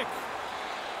Dubnyk.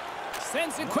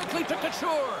 Sends it quickly to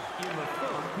Couture. In the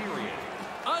third period.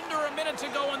 Under a minute to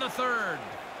go in the third.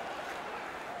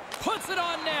 Puts it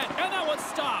on net, and that one's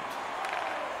stopped.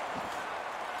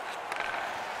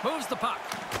 Moves the puck.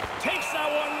 Takes that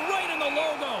one right in the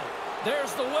logo.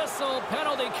 There's the whistle.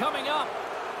 Penalty coming up.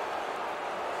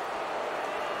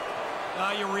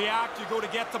 You react, you go to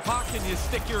get the puck, and you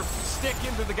stick your stick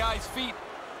into the guy's feet.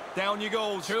 Down you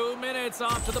go. 2 minutes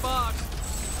off to the box.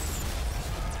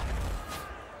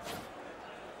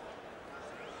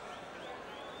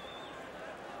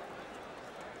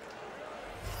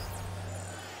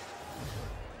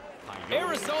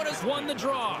 Arizona's won the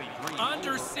draw.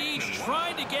 Under siege,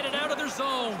 trying to get it out of their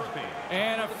zone.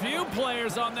 And a few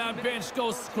players on that bench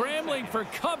go scrambling for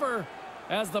cover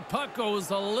as the puck goes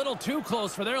a little too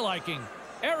close for their liking.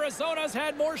 Arizona's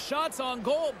had more shots on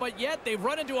goal, but yet they've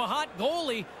run into a hot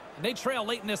goalie, and they trail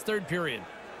late in this third period.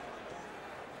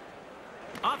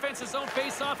 Offensive zone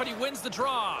face-off, and he wins the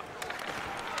draw.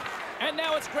 And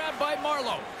now it's grabbed by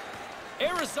Marlowe.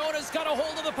 Arizona's got a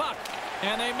hold of the puck,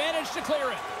 and they manage to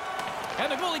clear it. And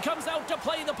the goalie comes out to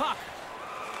play the puck.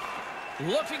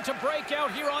 Looking to break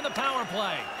out here on the power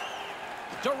play.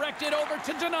 Directed over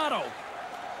to Donato.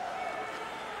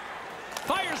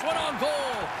 Fires one on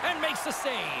goal and makes the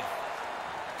save.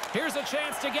 Here's a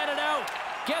chance to get it out.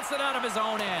 Gets it out of his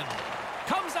own end.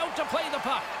 Comes out to play the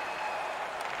puck.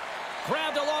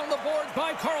 Grabbed along the boards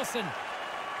by Carlson.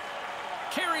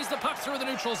 Carries the puck through the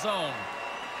neutral zone.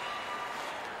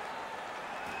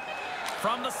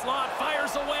 From the slot,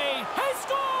 fires away. He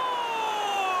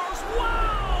scores!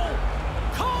 Wow!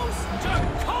 Coast to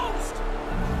coast!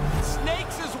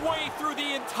 Snakes his way through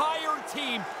the entire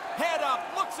team. Head up,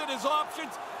 looks at his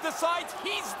options, decides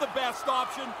he's the best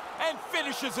option, and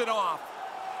finishes it off.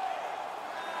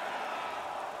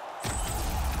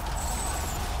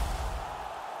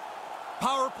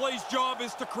 Power play's job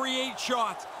is to create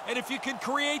shots, and if you can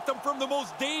create them from the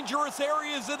most dangerous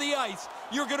areas of the ice,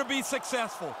 you're going to be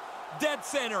successful. Dead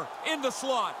center, in the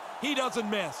slot, he doesn't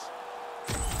miss.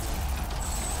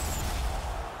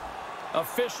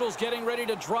 Officials getting ready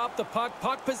to drop the puck.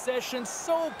 Puck possession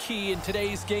so key in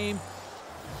today's game.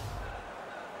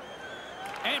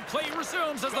 And play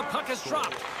resumes as the puck is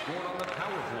dropped. Scored on the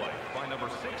power play by number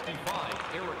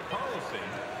 65, Erik Karlsson.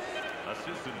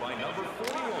 Assisted by number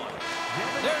 41.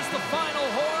 There's the final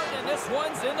horn, and this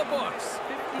one's in the books.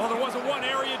 Well, there wasn't one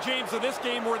area, James, of this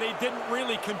game where they didn't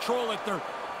really control it. Their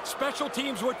special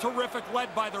teams were terrific,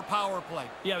 led by their power play.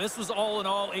 Yeah, this was all in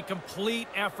all a complete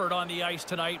effort on the ice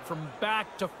tonight, from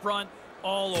back to front,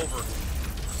 all over.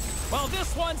 Well,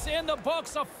 this one's in the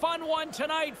books, a fun one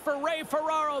tonight for Ray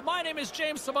Ferraro. My name is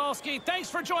James Cybulski.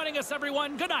 Thanks for joining us,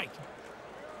 everyone. Good night.